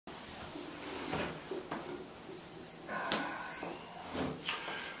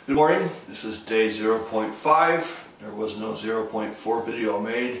Good morning, this is day 0.5. There was no 0.4 video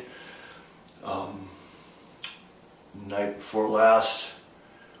made. Night before last,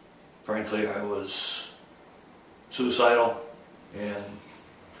 frankly, I was suicidal and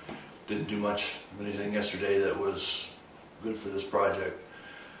didn't do much of anything yesterday that was good for this project.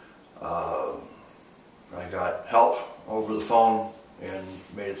 I got help over the phone and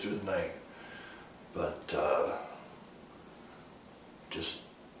made it through the night, but just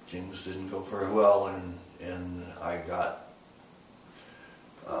things didn't go very well, and I got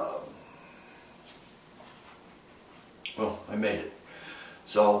well, I made it.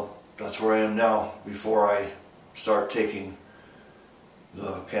 So that's where I am now before I start taking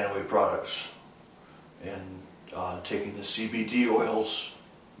the Kannaway products and taking the CBD oils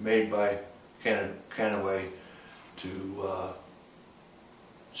made by Kannaway to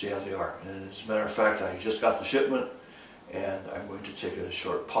see how they are. And as a matter of fact, I just got the shipment, and I'm going to take a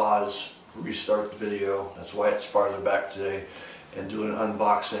short pause, restart the video, that's why it's farther back today, and do an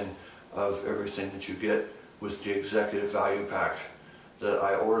unboxing of everything that you get with the Executive Value Pack that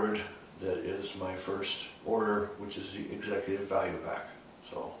I ordered. That is my first order, which is the Executive Value Pack.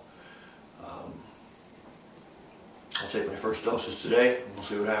 So I'll take my first doses today and we'll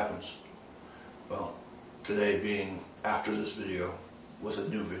see what happens. Well, today being after this video with a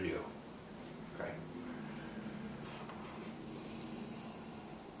new video. Okay.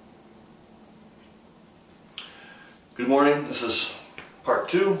 Good morning, this is part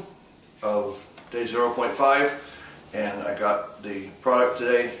 2 of day 0.5, and I got the product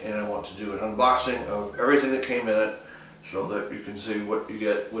today and I want to do an unboxing of everything that came in it so that you can see what you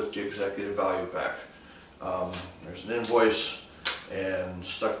get with the Executive Value Pack. There's an invoice, and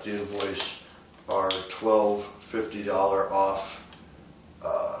stuck to the invoice are 12 $50 off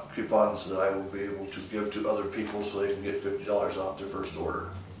coupons that I will be able to give to other people so they can get $50 off their first order.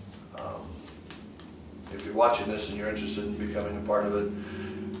 If you're watching this and you're interested in becoming a part of it,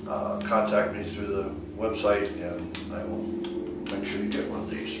 contact me through the website and I will make sure you get one of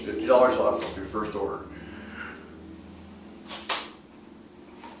these. $50 off of your first order.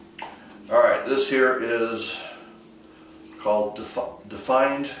 Alright, this here is called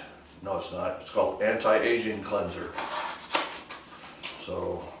Defined, no it's not, it's called Anti-Aging Cleanser.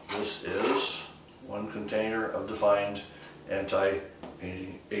 So this is one container of Defined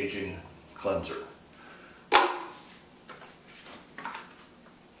Anti-Aging Cleanser.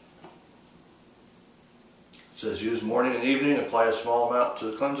 It says use morning and evening, apply a small amount to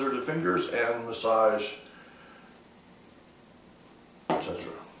the cleanser to fingers and massage,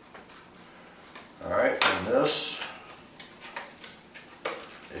 etc. Alright, and this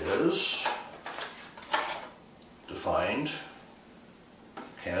is Defined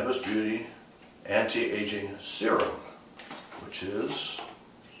Cannabis Beauty Anti-Aging Serum, which is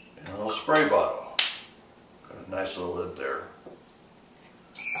in a little spray bottle. Got a nice little lid there.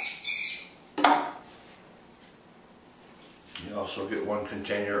 You also get one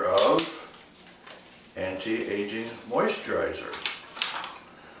container of anti-aging moisturizer.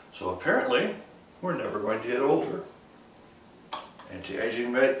 So apparently, we're never going to get older.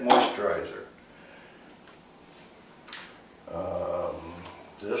 Anti-aging moisturizer.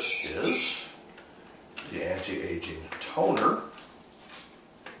 This is the anti-aging toner.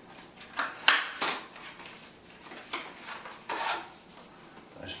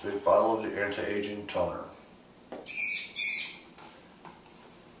 Nice big bottle of the anti-aging toner.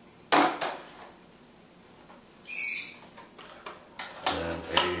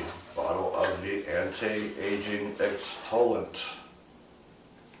 Anti-aging exfoliant.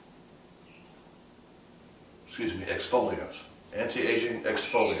 Excuse me, exfoliant. Anti-aging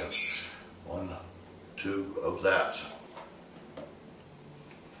exfoliant. 1 tube of that.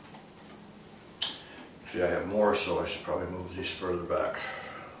 Actually, I have more, so I should probably move these further back.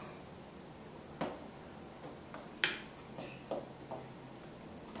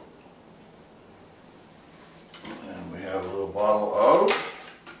 And we have a little bottle of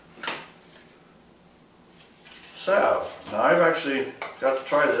salve. Now I've actually got to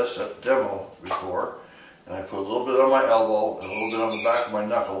try this at the demo before, and I put a little bit on my elbow and a little bit on the back of my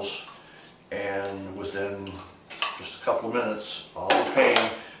knuckles, and within just a couple of minutes all the pain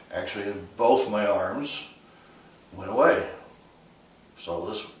actually in both my arms went away. So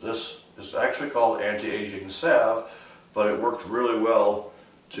this is actually called anti-aging salve, but it worked really well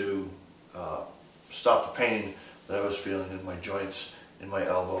to stop the pain that I was feeling in my joints, in my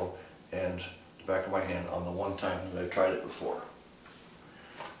elbow, and the back of my hand on the one time that I tried it before.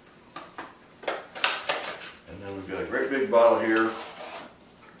 And then we've got a great big bottle here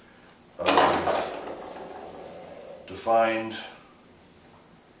of Defined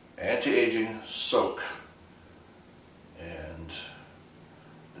anti-aging soak. And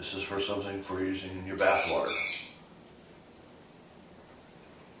this is for something for using in your bath water.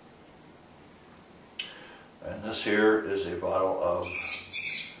 And this here is a bottle of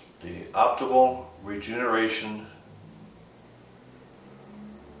the Optimal Rejuvenation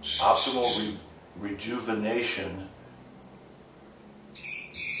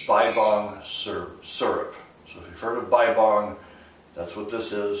Bibong syrup. So if you've heard of Bibong, that's what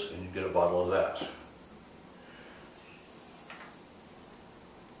this is, and you get a bottle of that.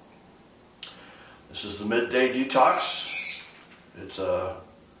 This is the Midday Detox. It's a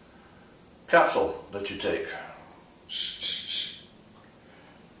capsule that you take.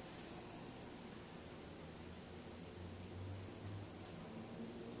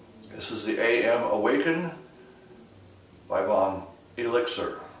 This is the AM Awaken Bibong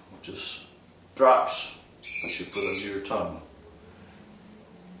Elixir, which is drops that you put under your tongue.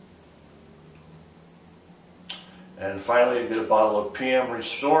 And finally, you get a bottle of PM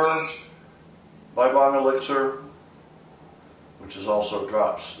Restore Bibong Elixir, which is also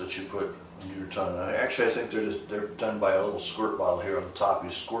drops that you put under your tongue. Actually, I think they're done by a little squirt bottle here on the top.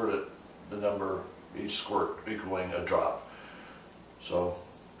 You squirt it, the number, each squirt equaling a drop. So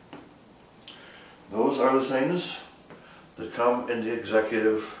those are the things that come in the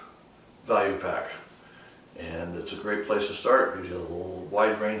Executive Value Pack. And it's a great place to start. It gives you a little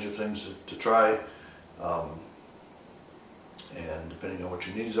wide range of things to try. And depending on what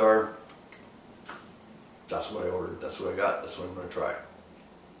your needs are, that's what I ordered, that's what I got, that's what I'm going to try.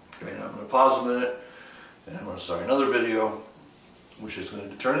 Okay, now I'm going to pause a minute and I'm going to start another video, which is going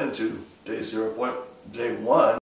to turn into day 1